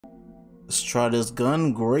Let's try this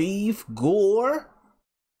GunGrave G.O.R.E.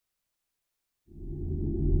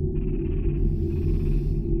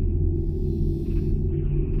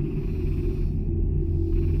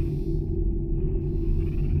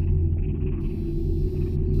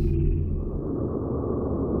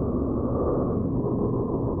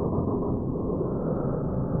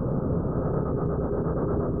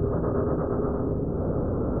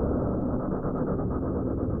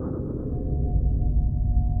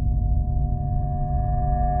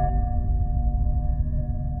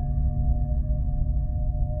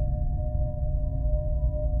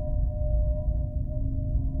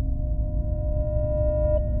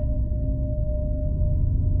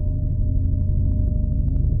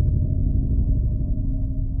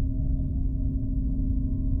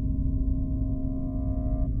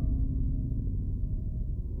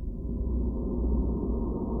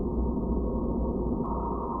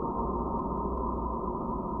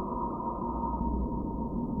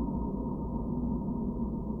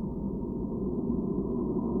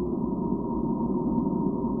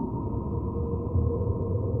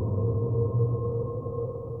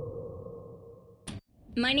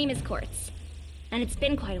 My name is Quartz, and it's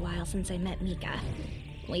been quite a while since I met Mika.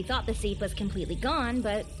 We thought the seep was completely gone,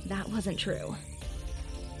 but that wasn't true.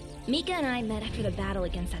 Mika and I met after the battle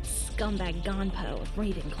against that scumbag Gonpo of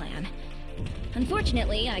Raven Clan.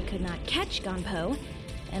 Unfortunately, I could not catch Gonpo,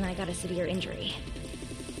 and I got a severe injury.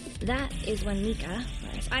 That is when Mika,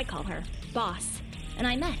 or as I call her, Boss, and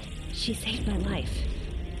I met. She saved my life.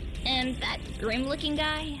 And that grim-looking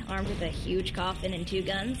guy, armed with a huge coffin and 2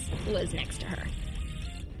 guns, was next to her.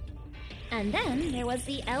 And then there was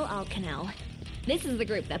the El Alcanel. This is the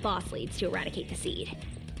group that Boss leads to eradicate the seed.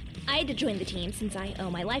 I had to join the team since I owe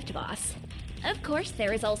my life to Boss. Of course,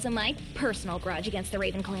 there is also my personal grudge against the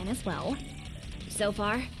Raven Clan as well. So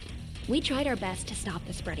far, we tried our best to stop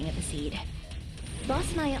the spreading of the seed. Boss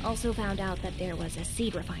and I also found out that there was a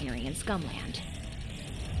seed refinery in Scumland.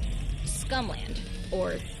 Scumland,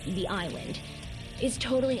 or the island, is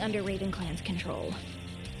totally under Raven Clan's control.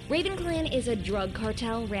 Raven Clan is a drug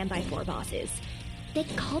cartel ran by 4 bosses. They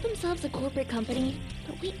call themselves a corporate company,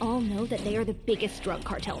 but we all know that they are the biggest drug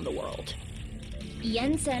cartel in the world.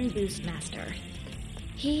 Yensen Boostmaster.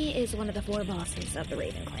 He is one of the 4 bosses of the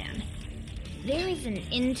Raven Clan. There is an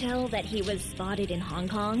intel that he was spotted in Hong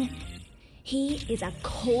Kong. He is a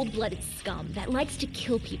cold-blooded scum that likes to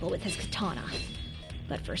kill people with his katana.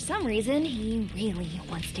 But for some reason, he really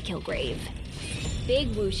wants to kill Grave.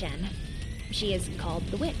 Big Wushen. She is called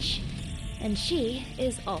the Witch, and she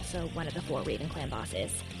is also one of the 4 Raven Clan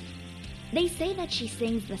bosses. They say that she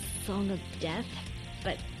sings the Song of Death,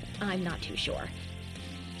 but I'm not too sure.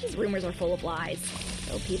 These rumors are full of lies,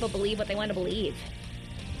 so people believe what they want to believe.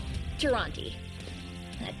 Taranti.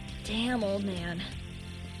 That damn old man.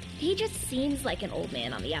 He just seems like an old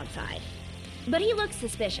man on the outside, but he looks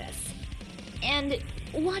suspicious. And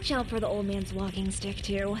watch out for the old man's walking stick,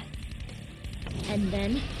 too. And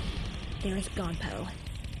then there is Gonpo.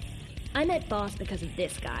 I met Boss because of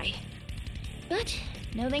this guy. But,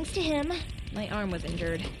 no thanks to him, my arm was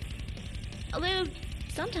injured. Although,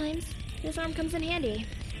 sometimes, this arm comes in handy.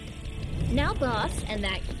 Now Boss and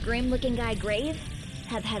that grim-looking guy Grave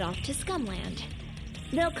have head off to Scumland.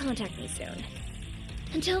 They'll contact me soon.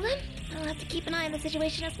 Until then, I'll have to keep an eye on the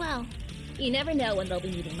situation as well. You never know when they'll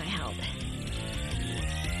be needing my help.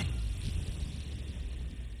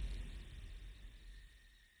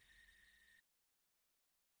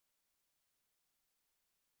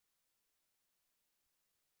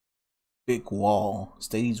 Big wall.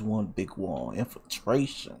 Stage 1 big wall.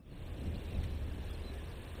 Infiltration.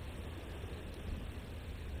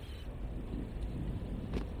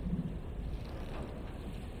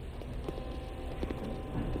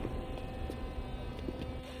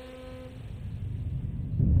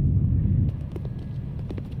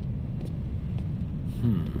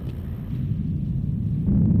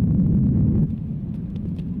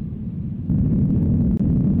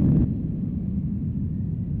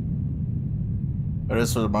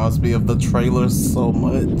 This reminds me of the trailer so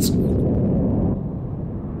much.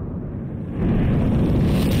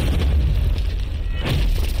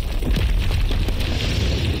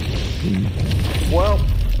 Well,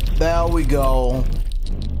 there we go.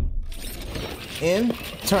 In,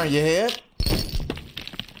 turn your head.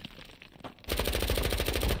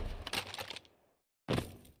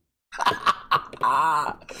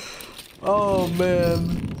 Oh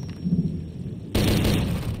man.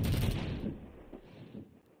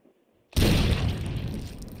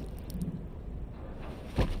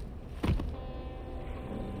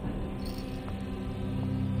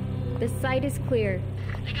 The site is clear.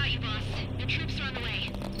 I got you, boss. Your troops are on the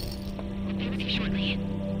way. shortly.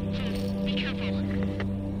 So, be careful.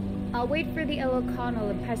 I'll wait for the El O'Connell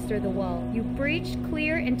and pester the wall. You breach,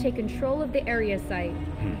 clear, and take control of the area site.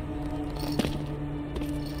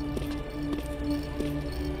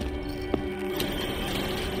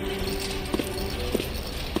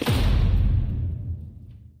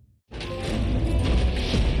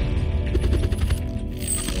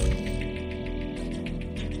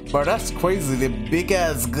 Bro, that's crazy. The big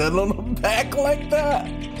ass gun on the back like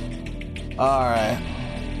that. Alright.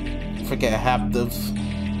 Forget haptics.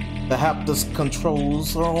 The haptics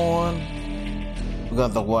controls are on. We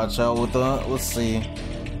got to watch out with the. Let's see.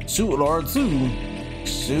 Shoot with R2.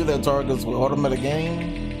 Shoot at targets with automatic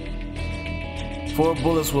aim. 4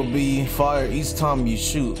 bullets will be fired each time you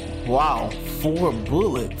shoot. Wow, 4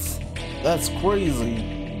 bullets. That's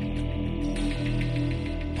crazy.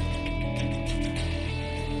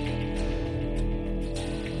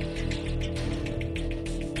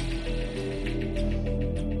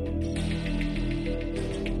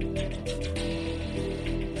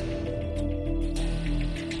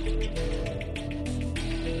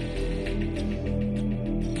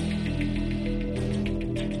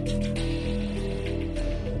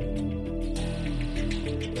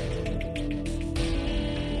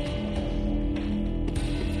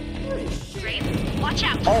 Watch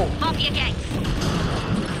out! Oh. Mafia gangs!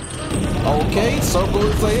 Okay, circle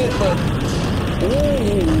is a hit, but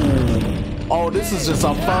ooh. Oh, this is just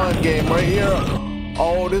a fun game right here.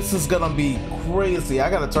 Oh, this is gonna be crazy. I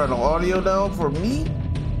gotta turn the audio down for me.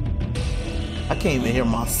 I can't even hear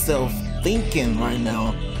myself thinking right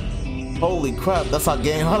now. Holy crap, that's how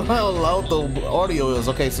game how loud the audio is.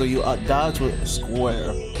 Okay, so you dodge with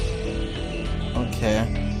square. Okay.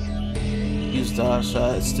 Use dodge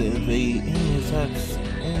shots to evade enemy attacks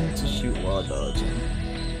and to shoot while dodging.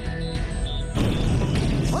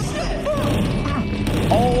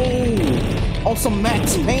 Oh, some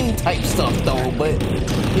Max Payne type stuff though, but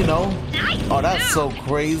you know, oh, that's so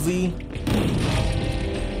crazy.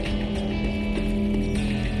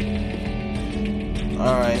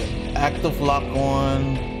 All right, active lock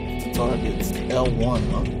on to targets L1.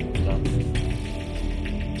 Huh?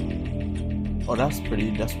 Oh, that's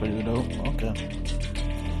pretty dope. Okay.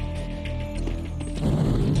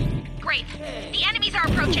 Great. The enemies are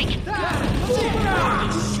approaching.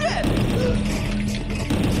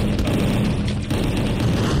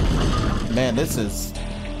 Man, this is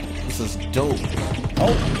dope.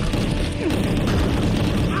 Oh.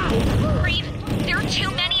 Reed, there are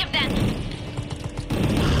too many of them.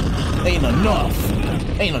 Ain't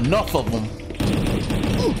enough of them.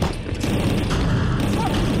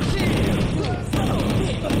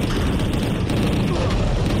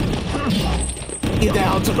 Get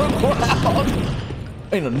down to the ground.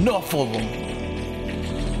 Ain't enough of them.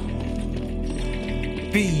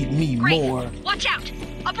 Feed me Great. more. Watch out!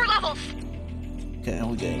 Upper levels! Okay,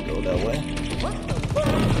 we can't go that way.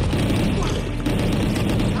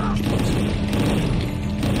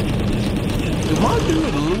 Did my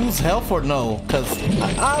dude lose health or no? Cause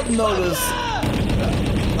I've noticed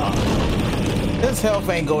his health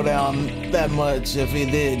ain't go down that much. If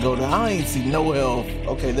it did go down, I ain't see no health.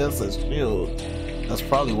 Okay, that's a shield. That's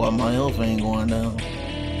probably why my health ain't going down.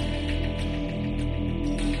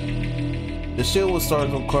 The shield will start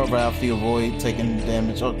to recover after you avoid taking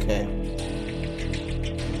damage. Okay.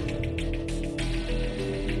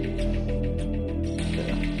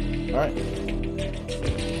 Yeah. All right.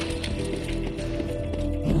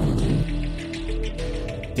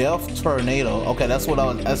 Death Tornado. Okay, that's what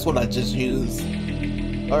I just used.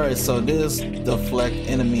 All right, so this deflect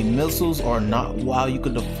enemy missiles or not. Wow, you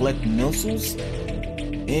could deflect missiles.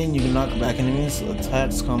 And you can knock back enemies.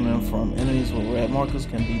 Attacks coming from enemies with red markers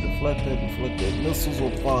can be deflected. Deflected missiles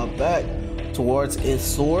will fall back towards its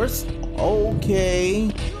source. Okay.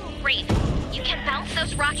 Reed, you can bounce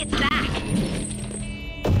those rockets back.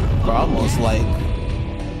 Bro, almost like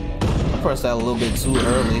I pressed that a little bit too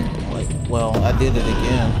early. Like, well, I did it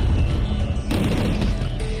again.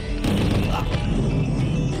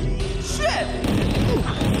 Shit!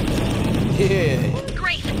 Yeah.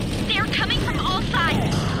 Great, they're coming from all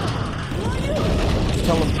sides.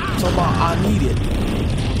 Tell him I need it.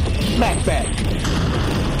 Smack back.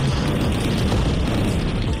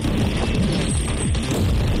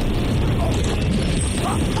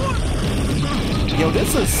 Yo,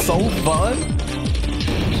 this is so fun.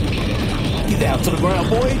 Get down to the ground,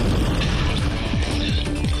 boy.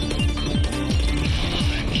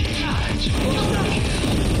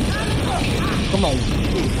 Come on.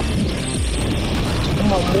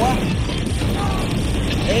 Come on, boy.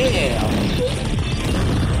 Yeah.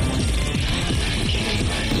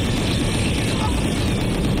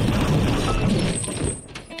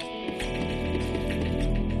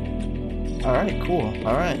 Alright, cool.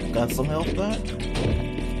 Alright, got some health back.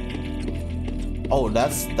 Oh,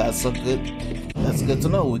 that's good to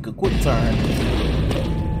know. We could quick turn.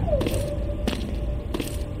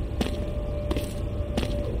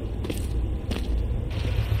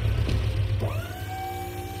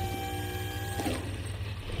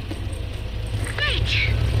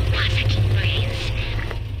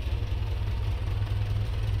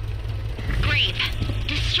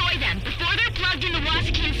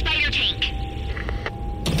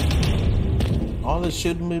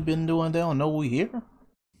 Shouldn't we been doing? They don't know we here.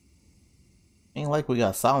 Ain't like we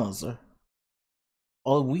got silencer.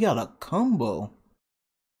 Oh, we got a combo.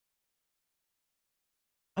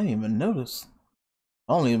 I didn't even notice.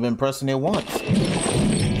 I only been pressing it once.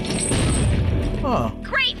 Huh.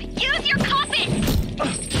 Grave, use your compass.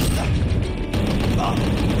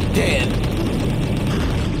 Dead.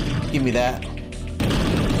 Give me that.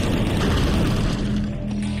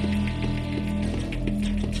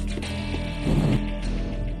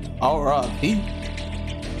 R.I.P.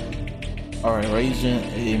 Alright, Raging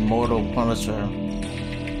Immortal Punisher.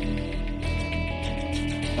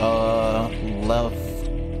 Left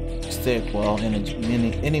stick while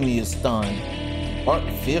enemy is stunned. Art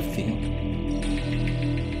 50.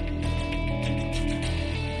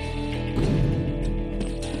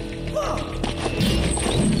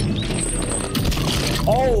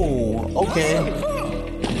 Oh, okay.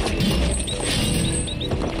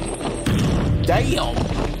 Damn.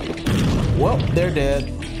 Well, they're dead.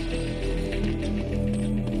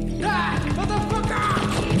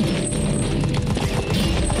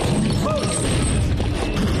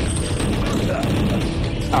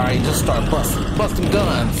 Alright, just start busting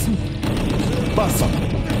guns. Bust them.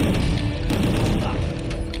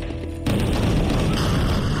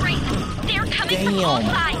 Great, they're coming from all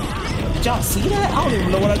sides. Did y'all see that? I don't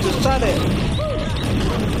even know what I just shot at.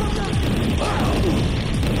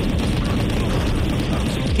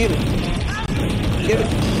 Get it. Get it.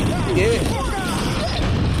 Get it.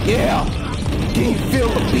 Yeah. Can you feel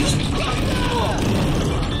the beat?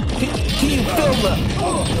 Can you feel the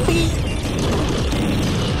beat?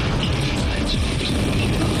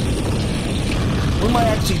 We might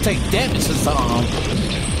actually take damage this time.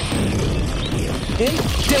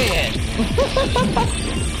 It's dead.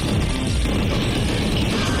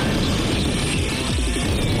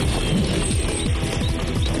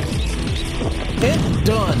 It's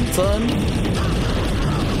done, son.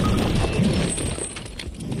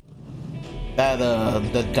 That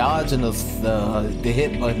the dodge and the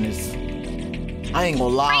hit button is, I ain't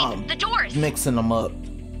gonna lie, the doors. Mixing them up.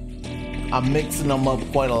 I'm mixing them up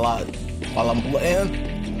quite a lot while I'm playing.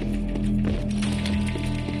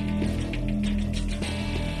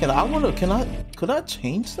 Could I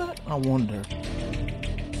change that? I wonder.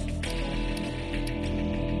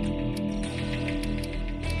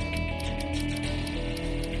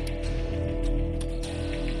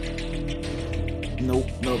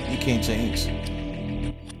 Nope, you can't change.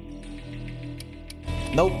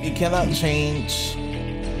 Nope, you cannot change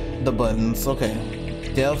the buttons. Okay.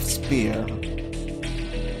 Death Spear.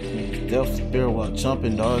 Death Spear while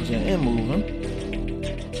jumping, dodging, and moving.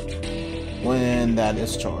 When that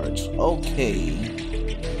is charged. Okay.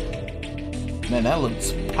 Man, that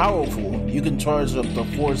looks powerful. You can charge up to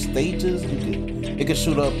 4 stages. It can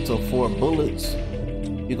shoot up to 4 bullets.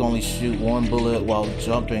 You can only shoot 1 bullet while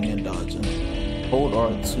jumping and dodging. Hold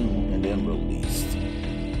R2 and then released.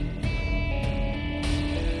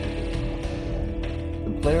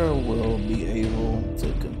 The player will be able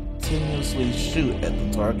to continuously shoot at the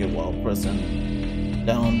target while pressing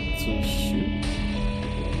down to shoot.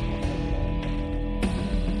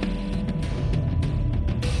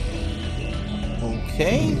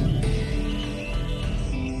 Okay.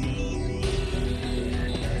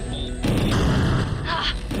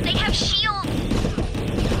 They have shields.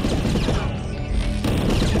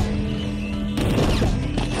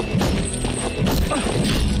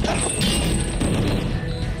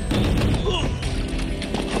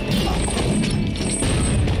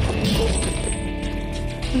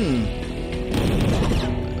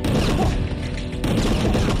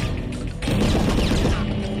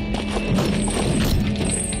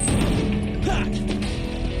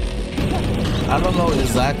 I don't know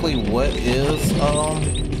exactly what is,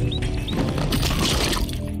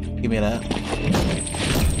 give me that.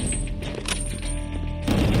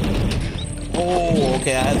 Oh,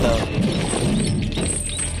 okay, I had to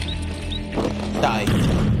die.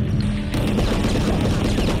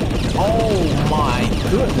 Oh my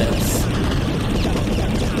goodness.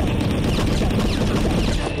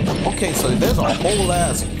 Okay, so there's a whole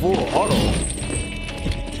ass full auto.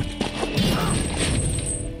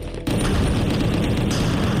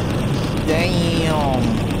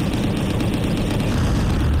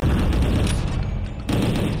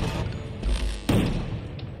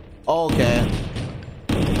 Okay.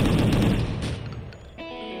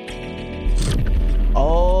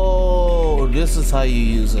 Oh, this is how you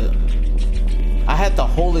use it. I had to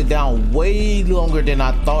hold it down way longer than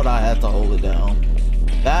I thought I had to hold it down.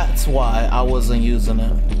 That's why I wasn't using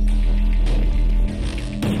it.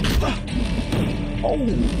 Oh.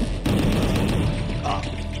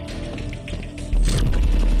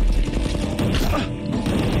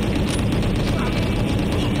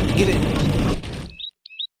 Get it.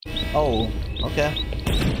 Oh, okay.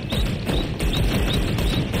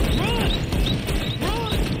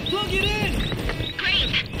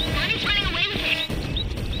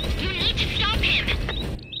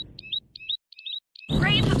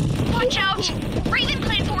 Watch out! Raven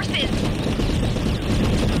Clan forces!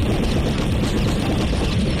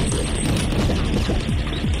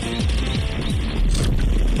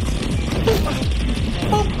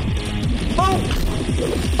 Oh! Oh!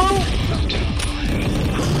 Oh!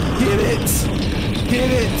 Get it! Get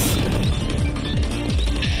it!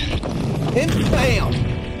 And bam!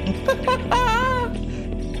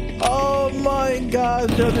 Oh my gosh,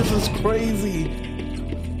 yo, this is crazy.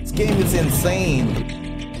 This game is insane.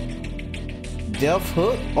 Death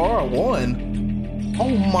Hook R1.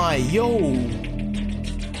 Oh my, yo.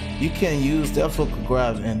 You can use Death Hook to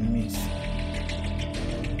grab enemies.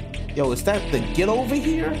 Yo, is that the get over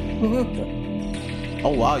here? Oh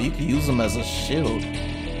wow, you can use them as a shield.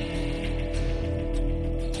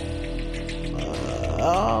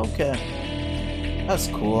 Okay. That's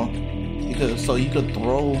cool. So you could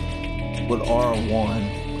throw with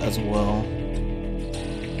R1 as well.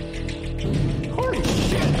 Holy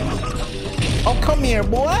shit! Oh, come here,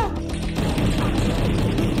 boy!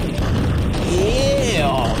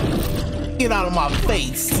 Yeah! Get out of my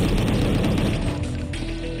face!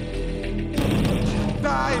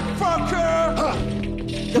 Die, fucker!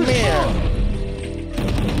 Come here!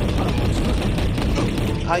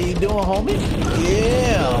 How you doing, homie?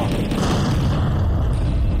 Yeah!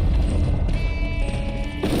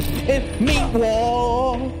 And meat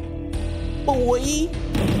wall, boy!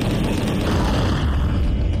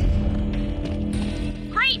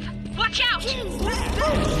 Watch out!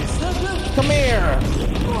 Come here!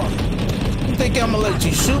 You think I'm gonna let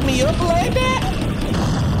you shoot me up like that?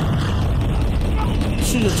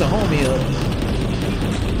 Shoot at your homie up.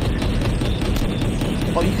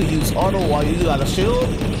 Oh, you can use auto while you got a shield?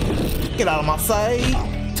 Get out of my sight!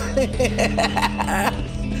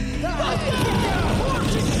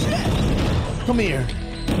 Come here!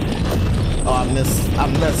 Oh, I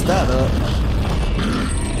messed that up.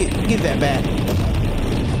 Get that back.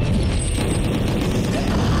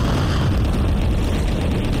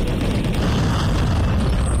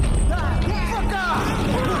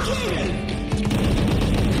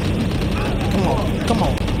 Come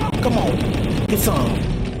on, come on, get some,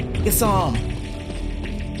 get some.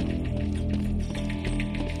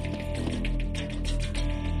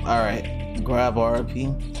 All right, grab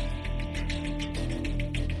RP.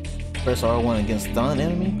 Press R1 against stun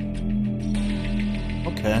enemy.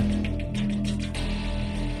 Okay.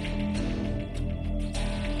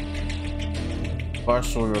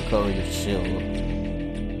 Partially recover your shield.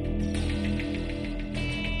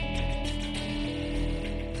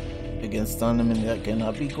 Against stun enemy that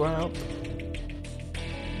cannot be grabbed.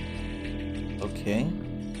 Okay.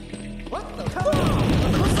 What the fuck?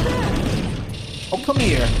 What's that? Oh, come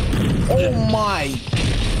here. Oh my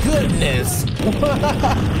goodness.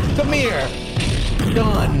 Come here.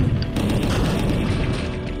 Done.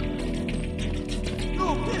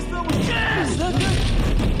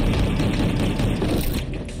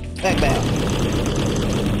 Back.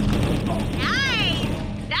 Nice!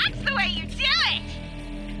 That's the way you do it!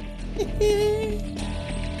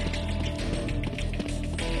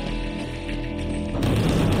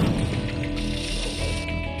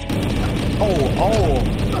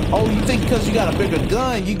 Oh, you think because you got a bigger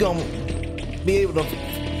gun, you gonna be able to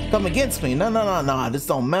come against me? No, this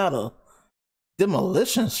don't matter.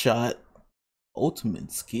 Demolition shot,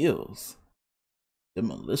 ultimate skills,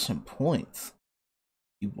 demolition points.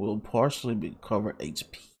 You will partially recover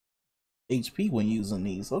HP when using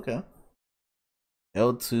these. Okay.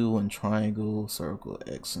 L2 and triangle, circle,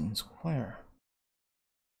 X and square.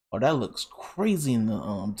 Oh, that looks crazy in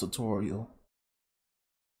the tutorial.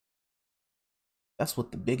 That's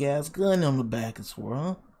what the big ass gun on the back is for,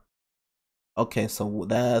 huh? Okay, so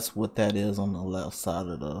that's what that is on the left side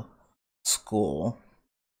of the skull.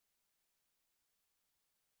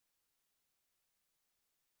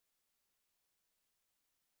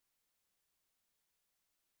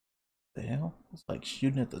 The hell? It's like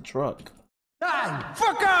shooting at the truck. Die,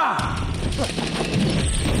 fucker!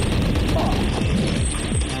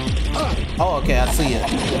 Oh, okay, I see it.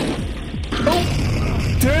 Oh,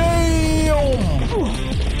 damn!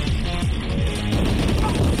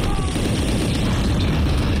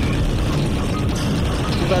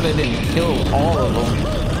 Too bad I didn't kill all of them.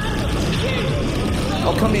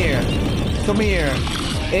 Oh, come here. Come here.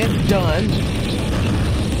 It's done.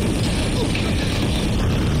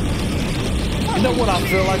 You know what I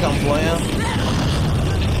feel like I'm playing?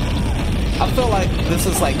 I feel like this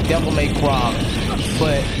is like Devil May Cry,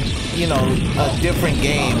 but, you know, a different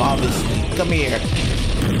game, obviously. Come here.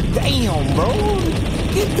 Damn, bro.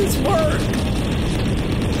 Get this work.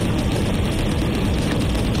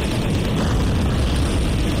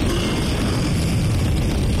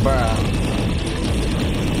 Bruh.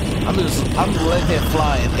 I'm letting it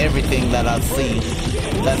fly in everything that I see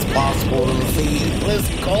that's possible to see. Let's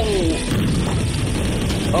go.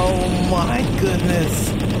 Oh my goodness.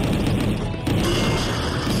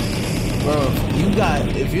 Bro,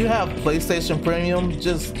 if you have PlayStation Premium,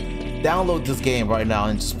 just download this game right now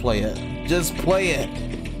and just play it. Just play it.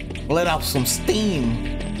 Let out some steam.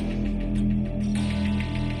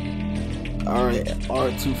 Alright,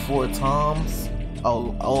 R24 Toms.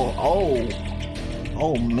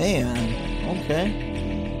 Oh man. Okay.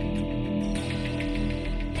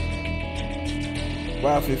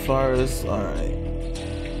 Rapid fires, alright.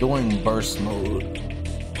 Doing burst mode.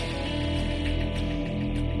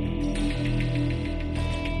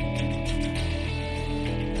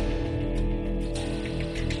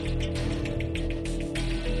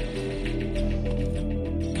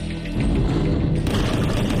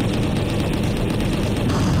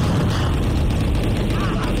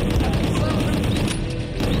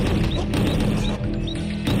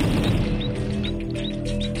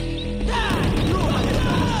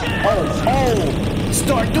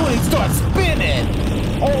 Start spinning.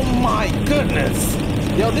 Oh my goodness.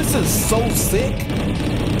 Yo, this is so sick.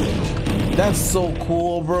 That's so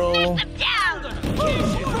cool, bro.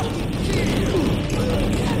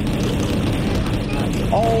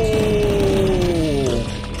 Oh,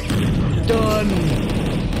 done.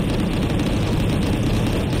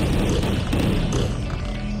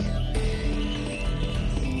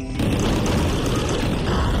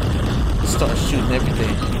 Start shooting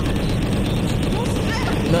everything.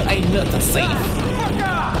 No, ain't nothing safe.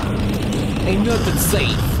 Ain't nothing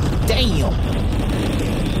safe. Damn.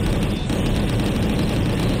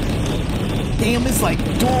 Damn, it's like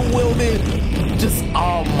dual wielded. Just,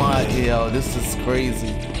 oh my, yo, this is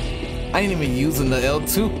crazy. I ain't even using the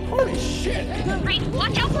L2. Holy shit! Great,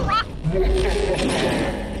 watch out for rock.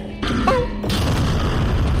 Oh.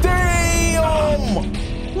 Damn!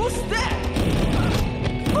 What's that?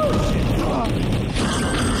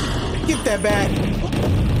 Get that back.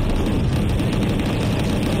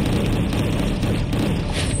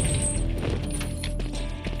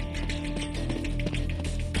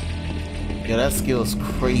 Yeah, that skill's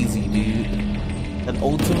crazy, dude. An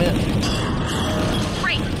ultimate.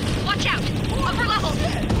 Great, watch out. Upper level.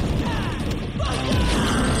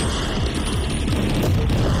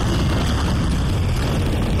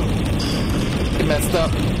 Get messed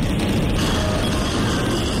up.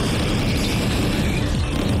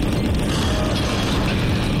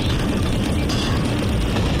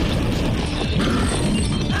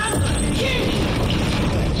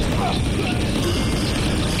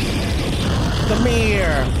 Come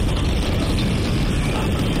here.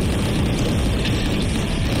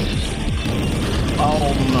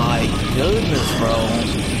 Oh my goodness, bro.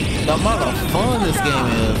 The amount of fun this game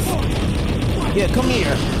is. Yeah, come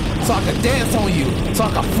here. So I can dance on you. So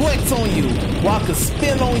I can flex on you. While I can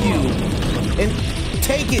spin on you. And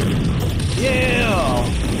take it. Yeah.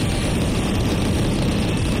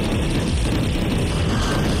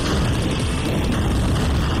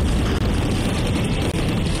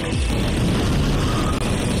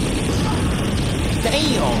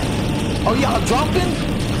 Damn! Oh, y'all dropping?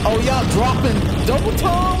 Oh, y'all dropping double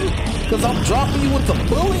time? Because I'm dropping you with the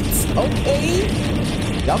bullets? Okay.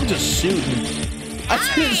 I'm just shooting. I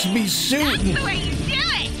just be shooting. That's the way you do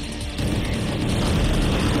it.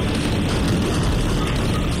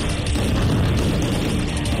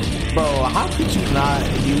 Bro, how could you not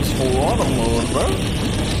use full auto mode, bro?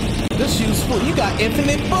 Just use full. You got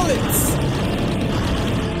infinite bullets.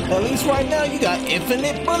 At least right now, you got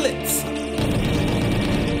infinite bullets.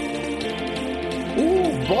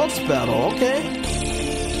 Ooh, boss battle, okay.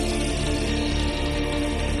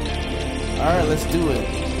 Alright, let's do it.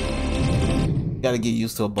 Gotta get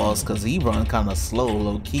used to a boss because he run kind of slow,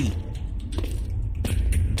 low key.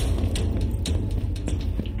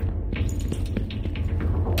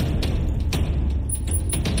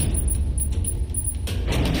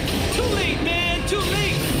 Too late, man, too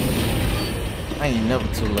late. I ain't never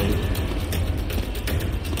too late.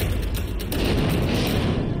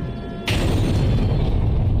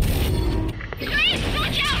 Guys,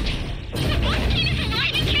 watch out! The Mosquito is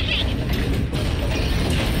alive and kicking!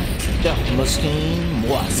 Death Machine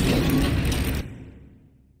Waskin.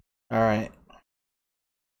 Alright.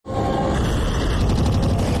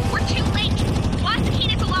 We're too late! Waskin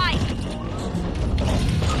is alive!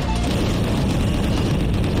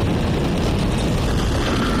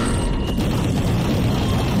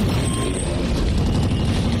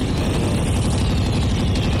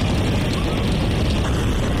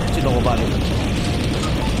 What you know about it?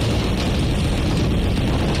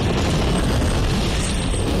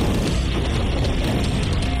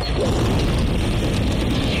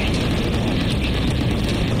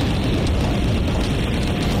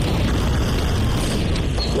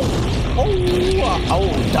 Oh,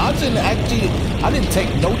 dodging actually, I didn't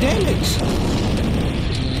take no damage.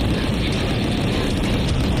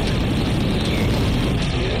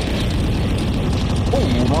 Oh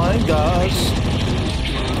my gosh.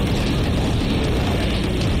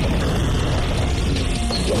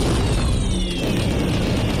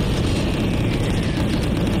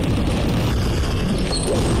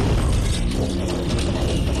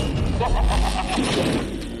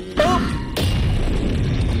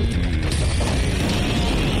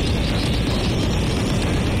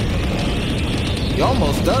 You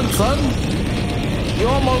almost done, son. You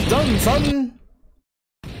almost done, son.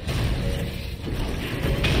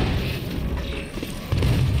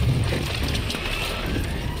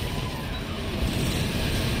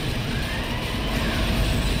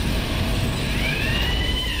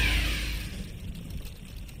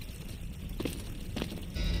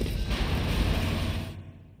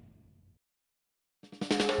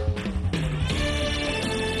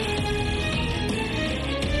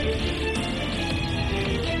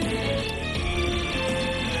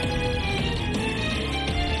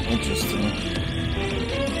 Interesting.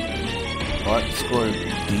 Art score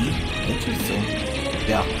D. Interesting.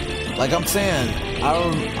 Yeah. Like I'm saying,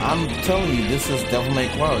 I'm telling you, this is Devil May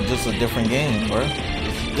Cry, just a different game, bro.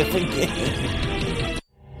 It's a different game.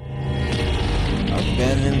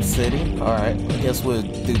 Abandoned City. Alright, I guess we'll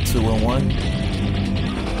do 2 and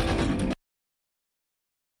 1.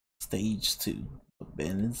 Stage 2.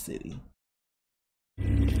 Abandoned City.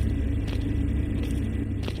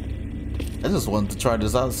 I just wanted to try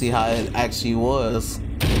this out, see how it actually was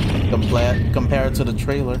compared to the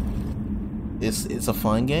trailer. It's a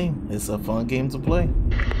fun game. It's a fun game to play.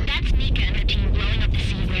 That's Mika and her team blowing up the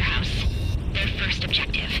C warehouse. Their first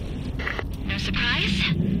objective. No surprise?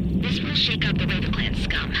 This will shake up the Raven Clan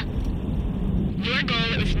scum. Their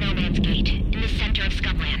goal is No Man's Gate, in the center of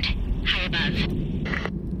Scumland, high above.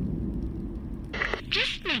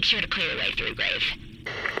 Just make sure to clear the way through, Grave.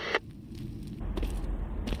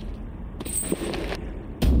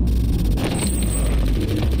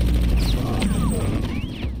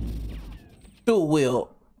 Who will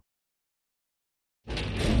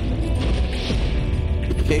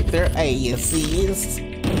kick their asses?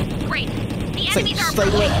 Great. The enemies are Say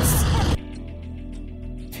approaching. less.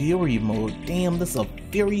 Fury mode. Damn, this is a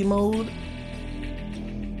fury mode.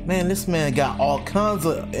 Man, this man got all kinds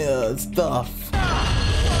of stuff.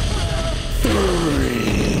 Fury.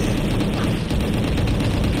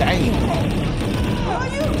 Damn.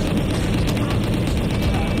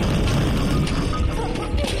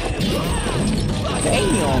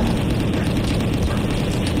 Damn!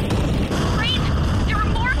 Grave, there are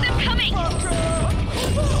more of them coming!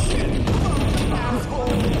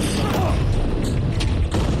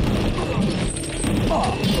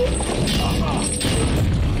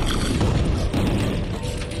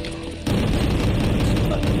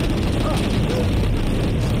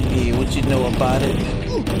 Hey, what you know about it?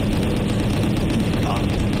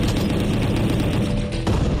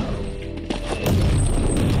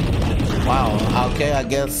 Wow, okay, I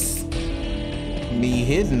guess me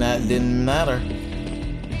hitting that didn't matter.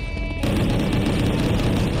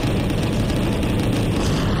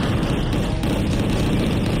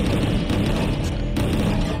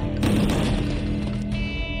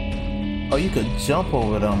 Oh, you could jump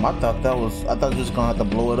over them. I thought you was just gonna have to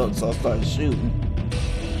blow it up, so I started shooting.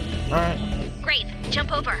 Alright. Great,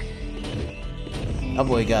 jump over. That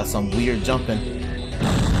boy got some weird jumping.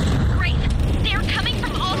 Great, they're coming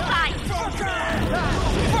from all sides.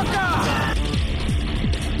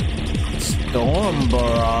 Storm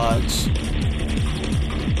barrage.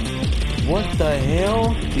 What the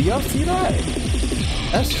hell? Do y'all see that?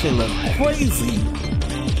 That shit look crazy.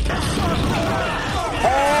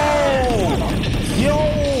 Oh! Yo!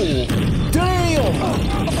 Damn!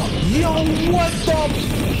 Yo, what the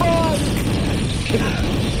fuck?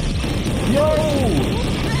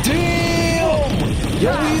 Yo,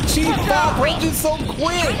 we achieved 500 so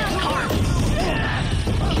quick.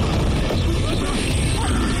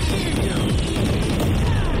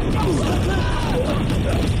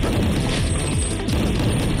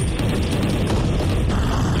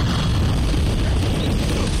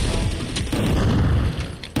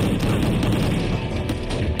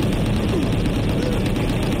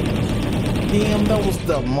 Damn,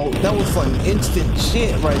 that was some instant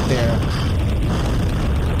shit right there.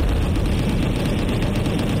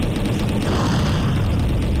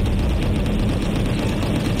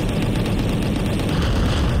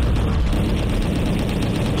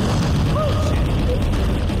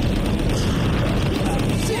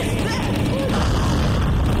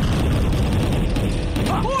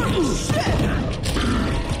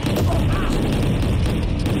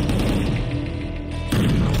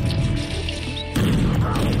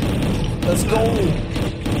 Let's go.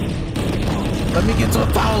 Let me get to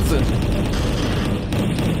 1,000.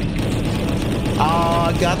 Ah, I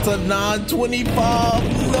got to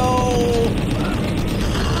 925. No.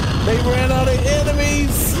 They ran out of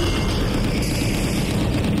enemies.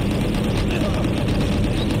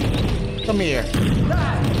 Come here.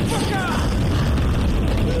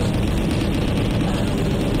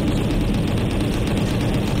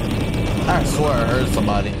 I swear I heard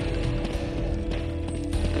somebody.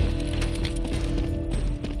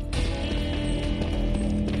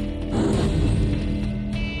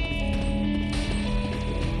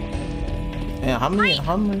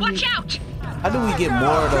 How many? Watch out! How do we get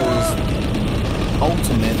more of those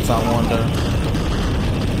ultimates, I wonder?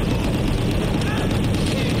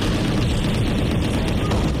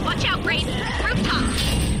 Watch out, Rain! Rooftop!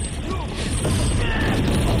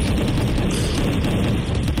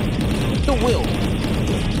 The Will!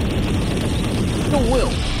 The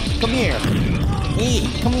Will! Come here! Hey,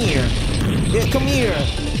 come here! Yeah, come here!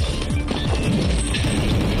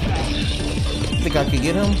 Think I could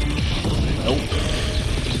get him? Nope.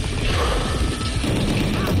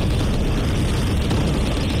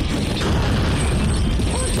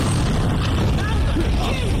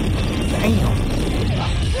 Damn.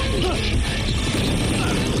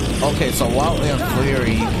 Okay, so while in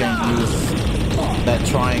theory you can't use that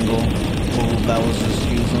triangle move that I was just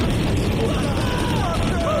using.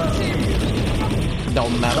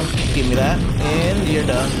 Don't matter. Give me that, and you're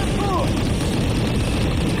done.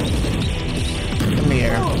 Come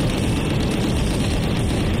here.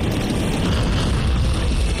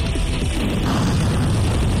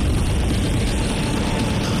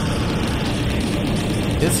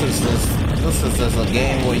 This is just a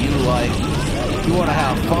game where you want to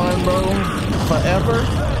have fun, bro, forever.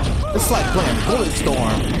 It's like playing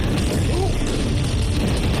Bulletstorm.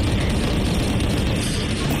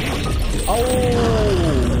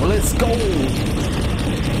 Oh, let's go.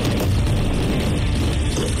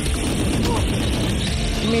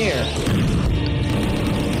 Come here.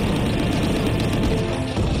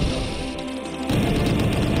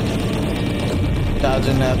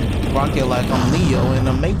 Dodging that rocket like I'm Neo in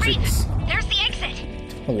the Matrix. There's the exit.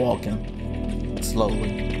 Walking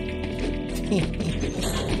slowly.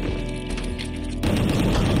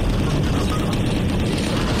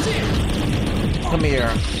 Come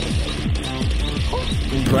here.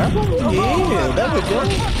 You grab him? Yeah, there we go.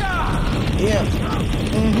 Yeah.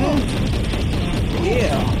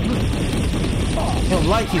 Yeah. You don't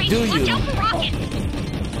like it, do you? Watch out for rockets.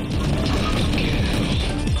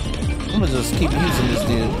 I'm gonna just keep using this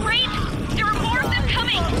dude. Rain, there are more of them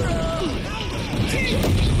coming.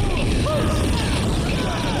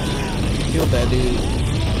 Kill that dude.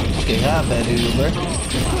 Okay, have that dude, bro.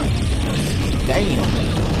 Damn.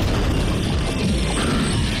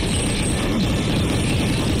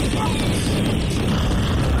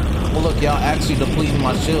 Well, look, y'all actually depleting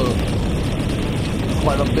my shield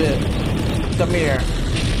quite a bit. Come here.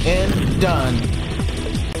 And done.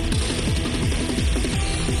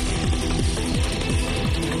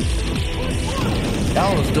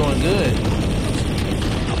 Y'all was doing good.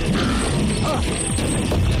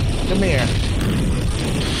 Come here.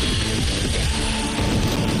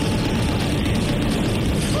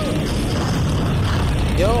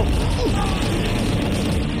 Yo.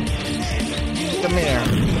 Come here.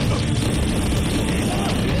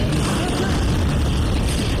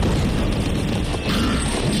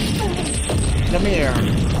 Come here.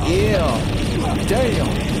 Yeah. Damn.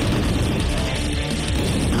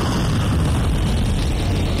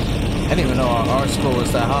 I didn't even know our score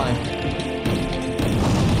was that high.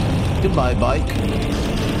 Goodbye, bike.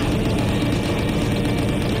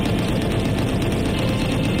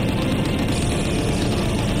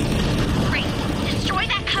 Great. Destroy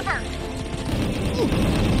that cover.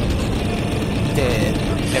 Dead.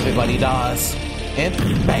 he dies. And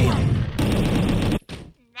bam.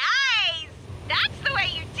 Nice! That's the way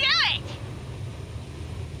you do it!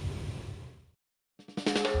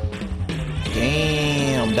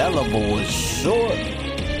 Damn, that level was short.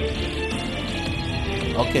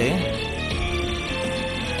 Okay.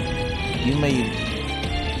 You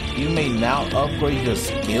may now upgrade your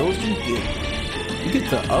skills. You get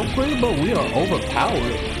to upgrade, but we are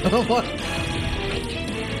overpowered.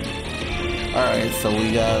 Alright, so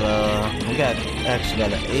we actually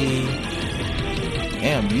got an A.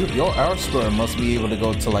 Damn, your R score must be able to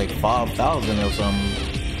go to like 5,000 or something.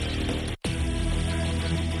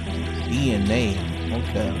 E and A.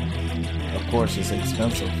 Okay. Of course it's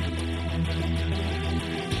expensive.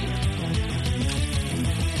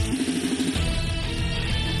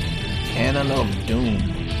 Cannon of Doom.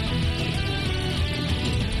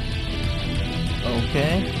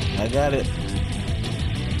 Okay, I got it.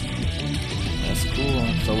 That's cool.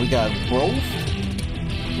 So we got growth.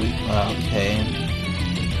 Okay.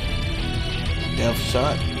 Death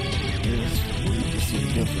shot is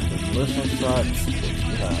different demolition shots.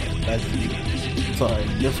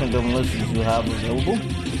 Different demolitions you have available.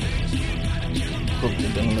 Equip the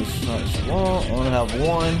demolition shots you want. Only have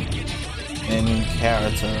one. And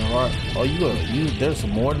character. Oh, you there's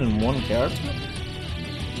more than one character?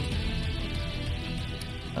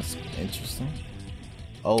 That's interesting.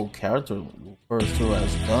 Oh, character refers to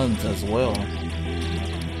as guns as well.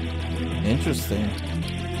 Interesting.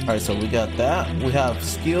 Alright, so we got that. We have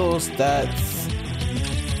skills, stats,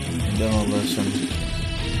 and demolition.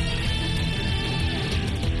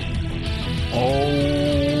 Oh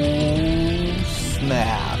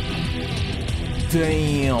snap.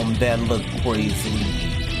 Damn, that looked crazy.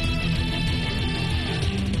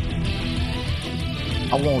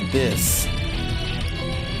 I want this.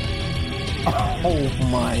 Oh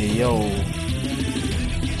my, yo.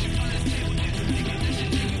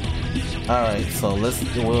 Alright, so let's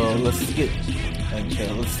get,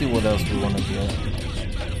 okay, let's see what else we want to get.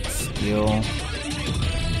 Skill.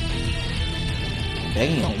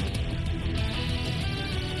 Damn.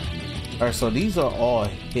 Alright, so these are all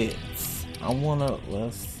hits. I wanna,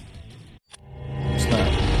 let's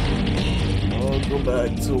not. I'll go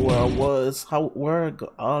back to where I was.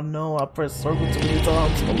 Oh no, I pressed circle too many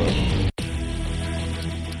times. Hold up.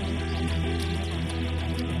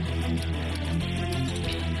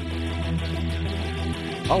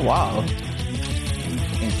 Oh wow.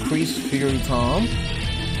 Increased fury time.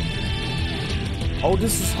 Oh,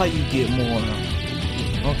 this is how you get more.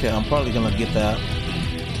 Okay, I'm probably gonna get that.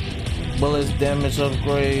 Bullets damage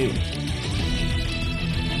upgrade.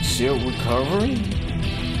 Shield recovery?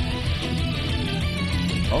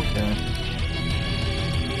 Okay.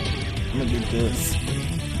 I'm gonna get this.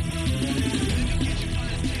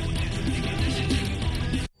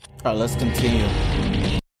 Alright, let's continue.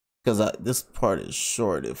 Because this part is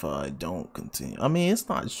short if I don't continue. I mean, it's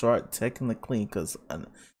not short technically because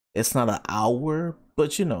it's not an hour,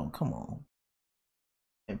 but you know, come on.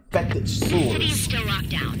 Infected sewers. The city is still locked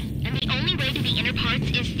down, and the only way to the inner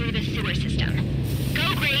parts is through the sewer system.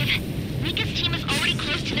 Go, Grave! Mika's team is already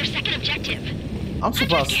close to their second objective. I'm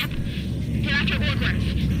surprised. Camp. They're after orgworms.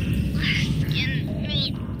 Skin,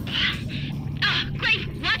 meat. Grave,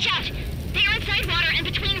 watch out! They are inside water and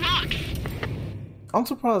between rocks. I'm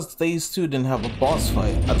surprised these two didn't have a boss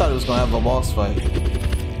fight. I thought it was gonna have a boss fight. If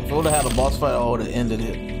it would have had a boss fight, I would have ended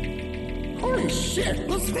it. Holy shit,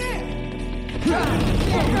 what's that?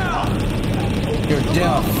 You're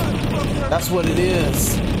deaf. That's what it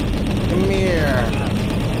is. Come here.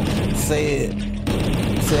 Say it.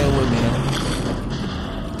 Say it with me.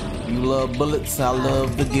 You love bullets, I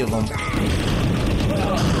love to give them.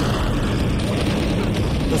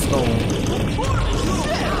 Let's go.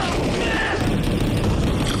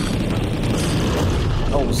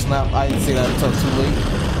 Oh snap, I didn't see that until too late.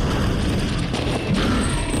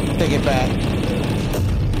 Take it back.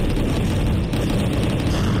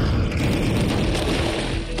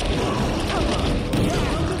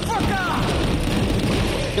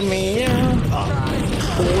 Come here.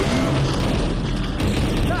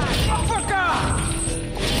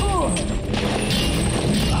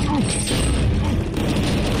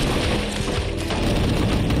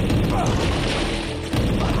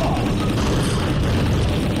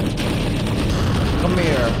 Come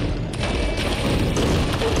here.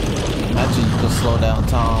 Imagine you could slow down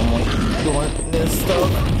time when you're doing this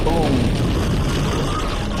stuff. Boom.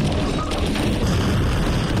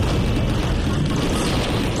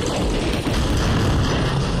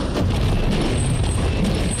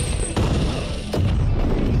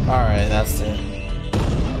 Alright, that's it.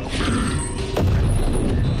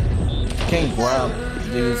 Can't grab.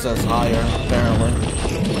 Dude says higher, apparently.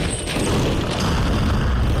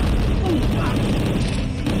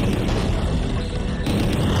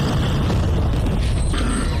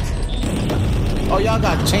 Oh, y'all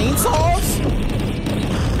got chainsaws?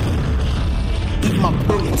 Eat my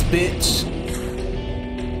bullets, bitch.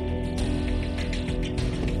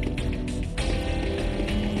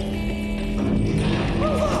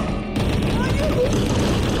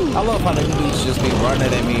 I love how the dudes just be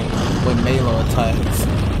running at me with melee attacks.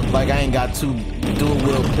 Like I ain't got two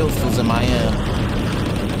dual-wield pistols in my hand.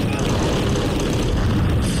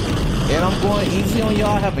 And I'm going easy on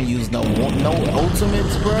y'all. I haven't used no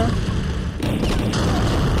ultimates, bruh.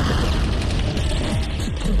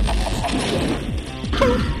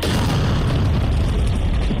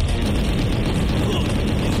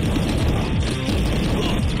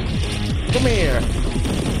 Come here.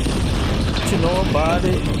 What you know about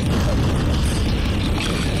it?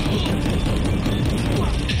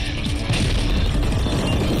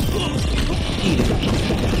 Eat it.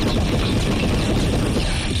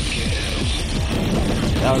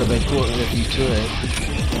 That would have been cool if you could.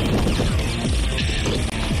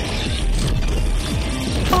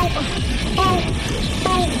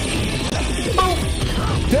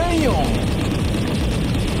 Damn!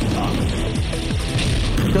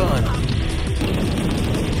 Done.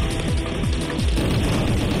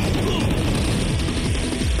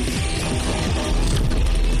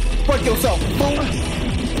 Break yourself, boom!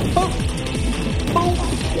 Boom! Boom!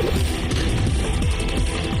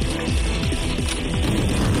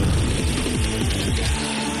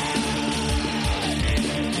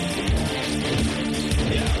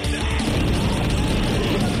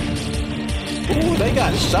 Ooh, they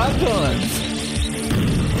got shotguns.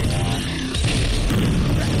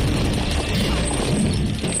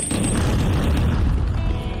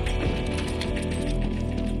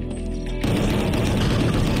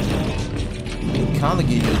 Kind of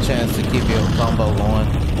give you a chance to keep your combo going.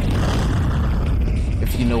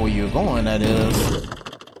 If you know where you're going, that is.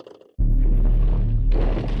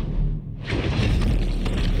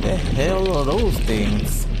 The hell are those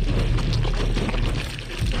things?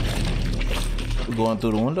 You going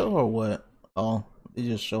through the window or what? Oh, they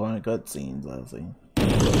just showing cutscenes, I see.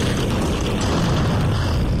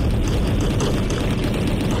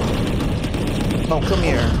 Oh, come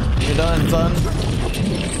here. You done, son?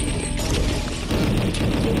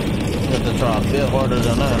 You have to try a bit harder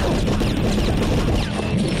than that.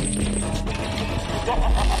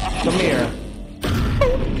 Come here.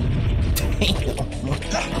 Damn.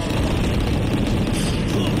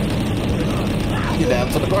 Get down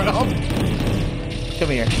to the ground. Come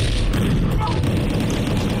here.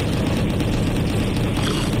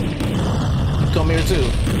 Come here too.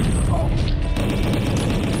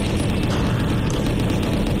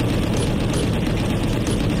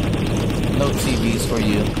 No TVs for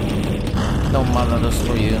you. No monitors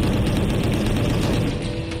for you.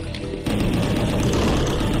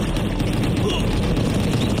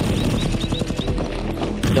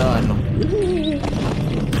 Done.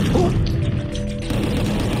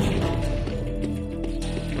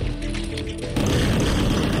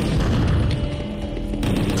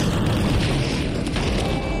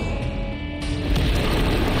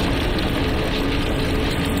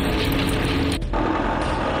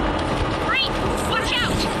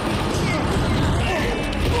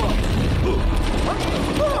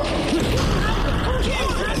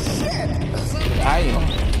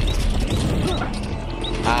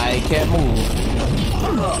 I can't move.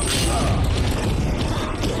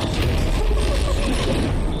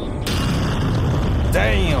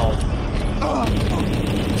 Damn.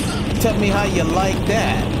 Tell me how you like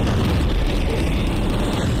that.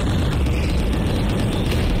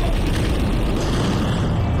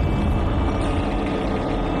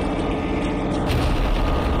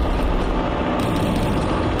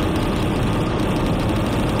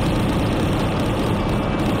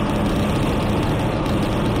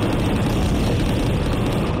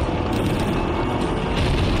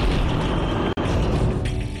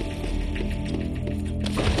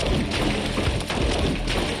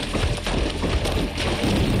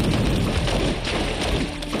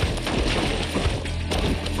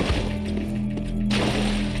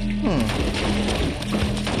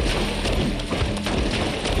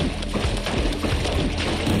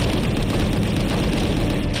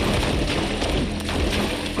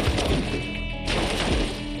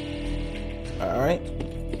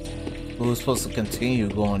 We were supposed to continue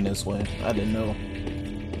going this way. I didn't know.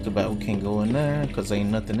 Too bad we can't go in there because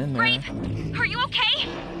ain't nothing in there. Grape, are you okay?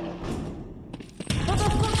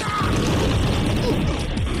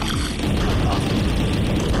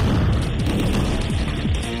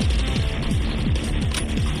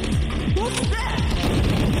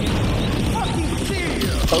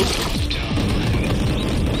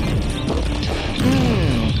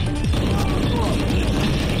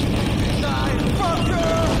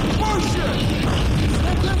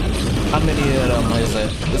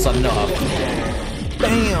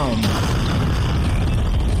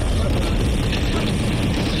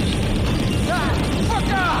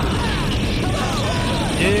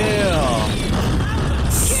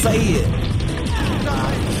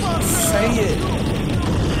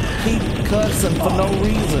 cussing for no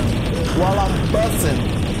reason while I'm bussing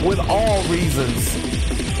with all reasons.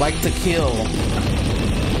 Like to kill,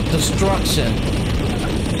 destruction,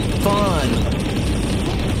 fun.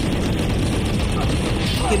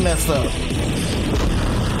 Get messed up.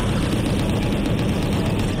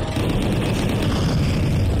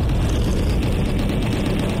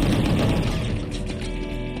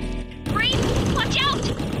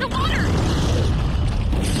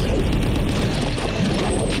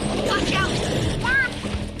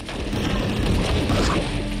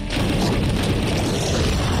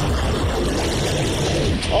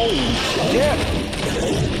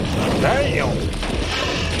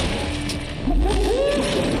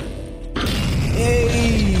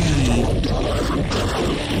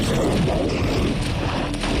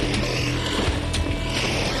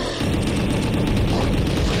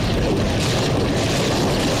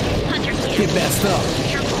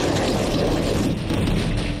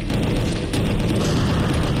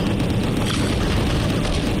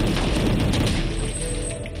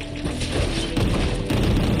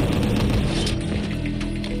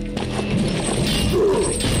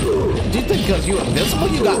 Because you're invisible,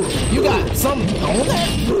 you got something on that?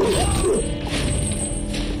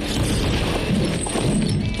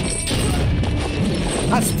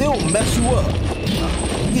 I still mess you up.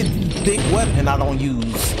 Get big weapon I don't use.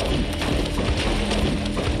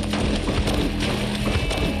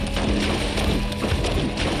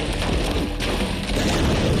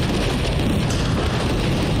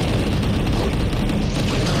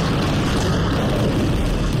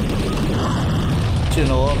 You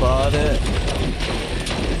know about it.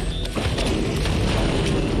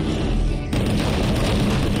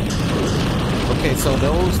 Okay, so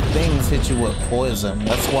those things hit you with poison.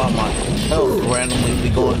 That's why my health randomly be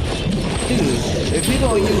going. Dude, if you're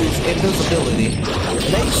gonna use invisibility,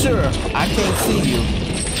 make sure I can't see you.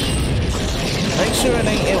 Make sure it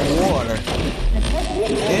ain't in water.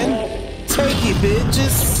 And take it,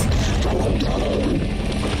 bitches.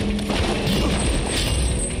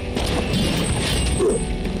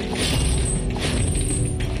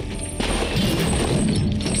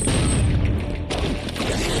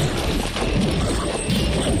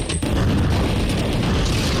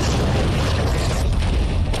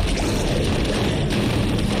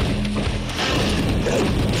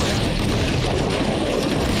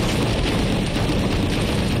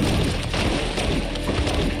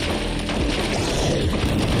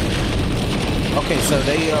 Okay, so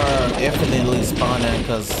they are infinitely spawning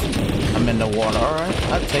because I'm in the water. Alright,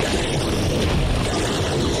 I'll take it.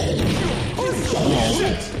 Come on.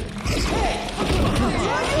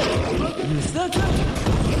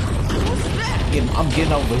 I'm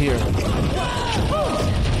getting over here.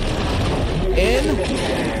 And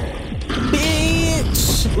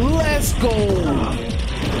bitch, let's go.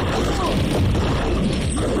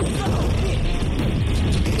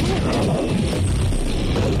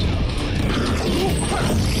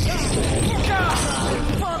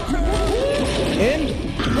 And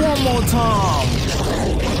one more time.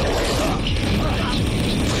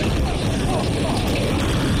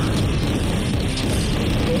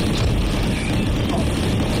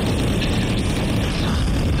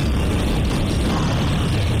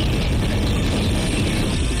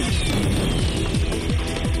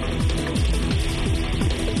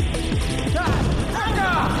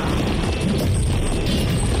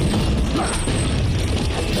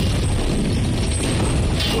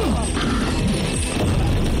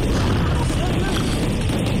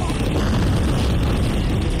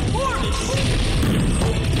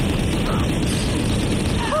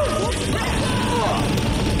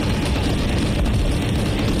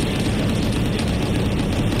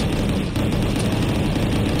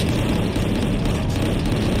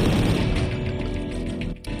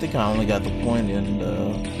 I only got the point in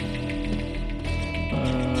the...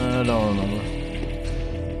 I don't remember.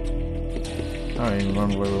 I don't even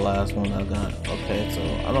remember the last one I got. Okay, so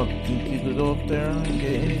I don't think you could go up there and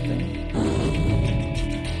get anything.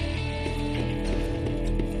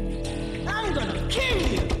 I'm gonna kill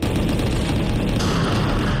you!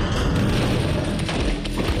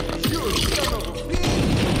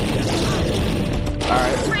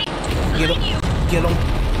 Alright. Get him. Get him.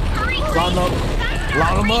 Line up.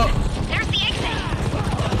 Lock him up. There's the exit.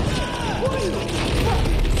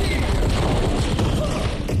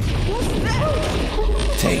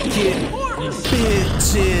 Take it,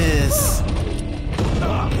 bitches.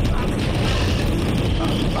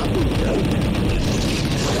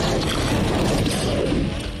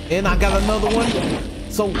 And I got another one.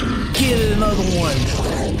 So get another one.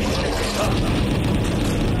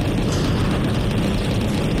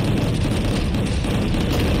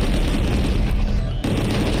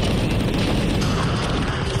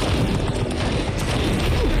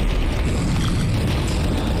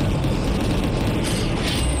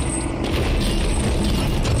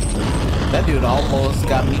 dude almost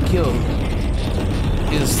got me killed.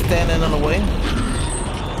 He was standing in the way.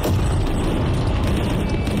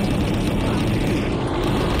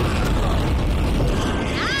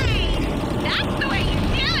 Nice! That's the way you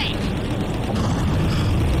do it!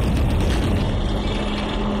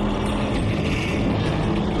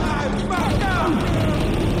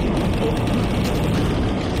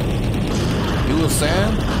 You were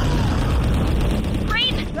saying?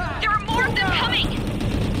 Brave, there are more of them coming!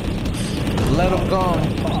 Let them come.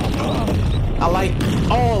 I like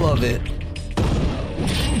all of it.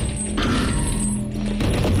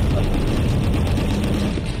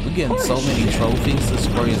 We're getting so many trophies, it's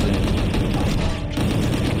crazy.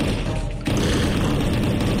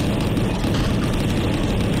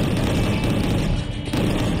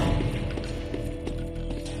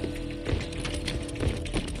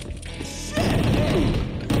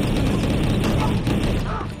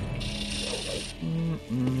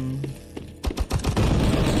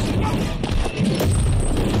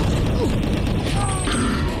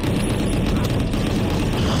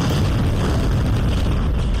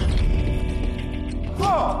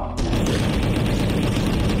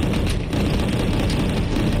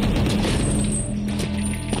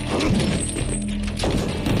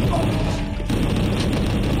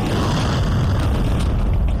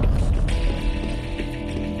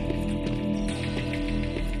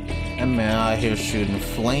 That man out here shooting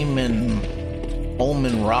flaming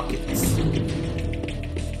omen rockets.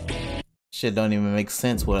 Shit don't even make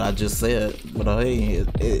sense what I just said, but hey,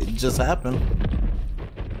 it just happened.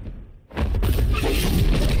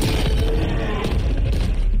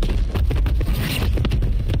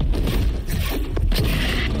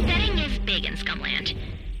 Betting is big in Scumland.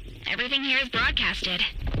 Everything here is broadcasted.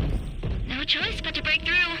 No choice but to break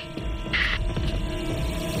through.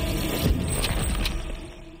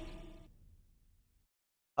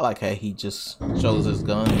 I like how he just shows his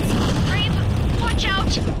guns. Brave, watch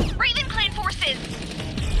out! Raven Clan forces!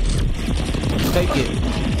 Take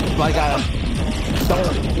it. Like I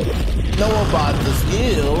don't know about the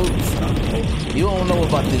skills. You don't know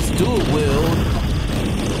about this dual wield.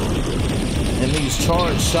 And these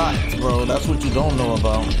charged shots, bro. That's what you don't know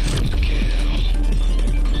about.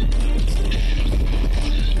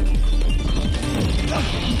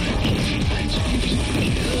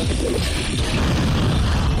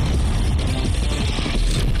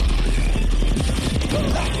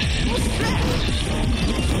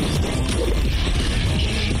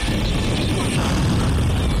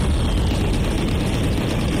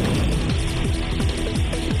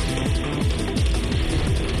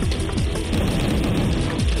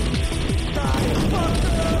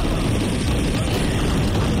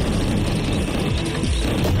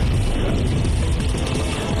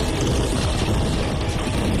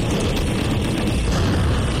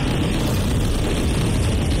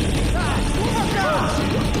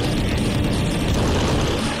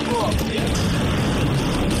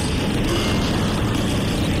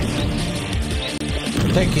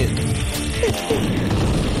 Take it.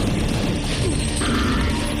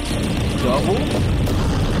 Double.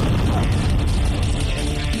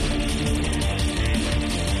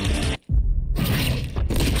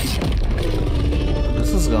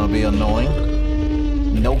 This is gonna be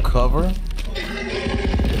annoying. No cover.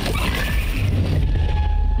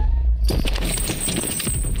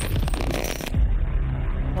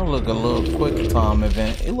 That look a little quick time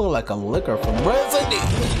event. It look like a liquor from Resident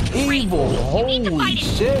Evil. Holy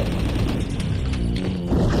shit.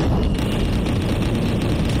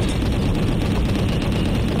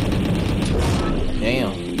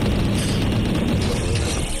 Damn.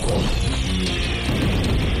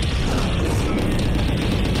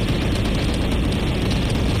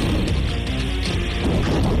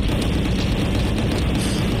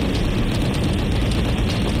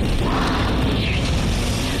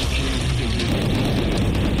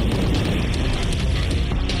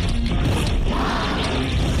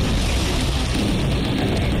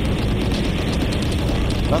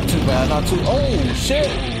 Not too bad, not too. Oh shit!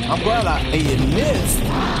 I'm glad I missed.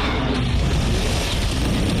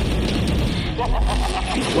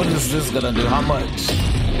 What is this gonna do? How much?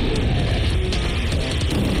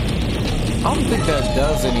 I don't think that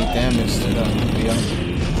does any damage to them.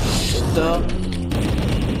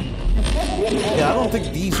 Yeah, I don't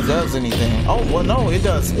think these does anything. Oh well, no, it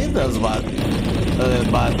does. It does about 20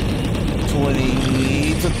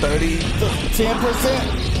 to 30 to 10%.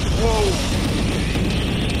 Whoa.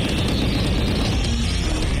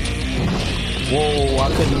 Whoa, I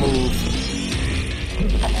couldn't move.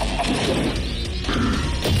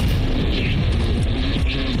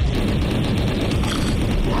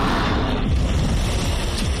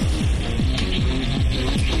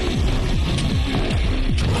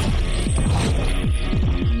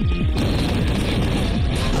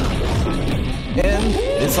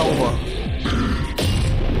 It's over.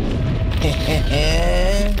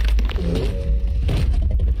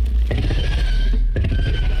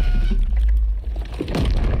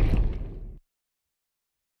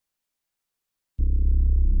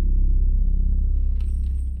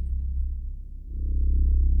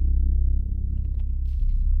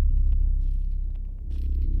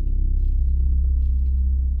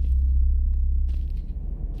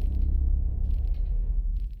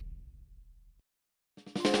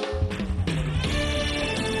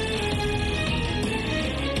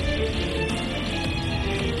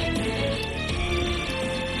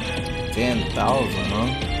 10,000, huh?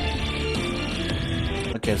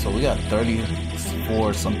 Okay, so we got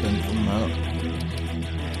 34 something from that.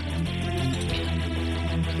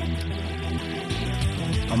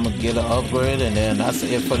 I'm gonna get an upgrade, and then that's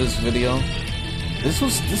it for this video. This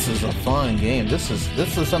is a fun game. This is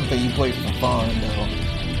something you play for fun, though.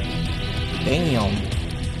 Damn.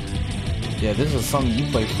 Yeah, this is something you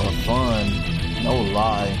play for fun. No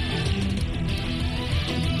lie.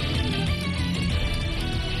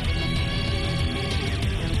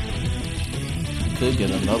 Could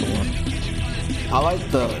get another one. I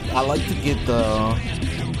like to get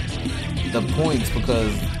the points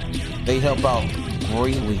because they help out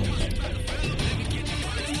greatly.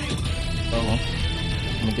 So I'm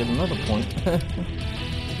gonna get another point.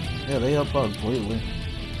 Yeah, they help out greatly.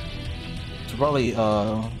 It's probably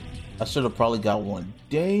I should have probably got one.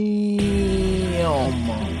 Damn.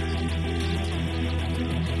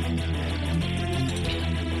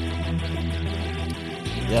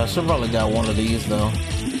 Yeah, I should probably got one of these though.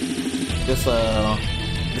 This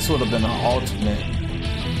would have been an alternate.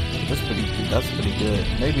 That's pretty good.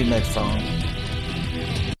 Maybe next time.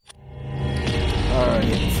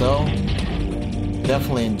 Alright, so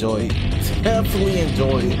definitely enjoy it. Definitely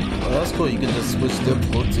enjoy it. Well, that's cool, you can just switch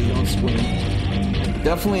difficulty on screen.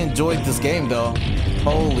 Definitely enjoyed this game though.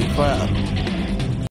 Holy crap.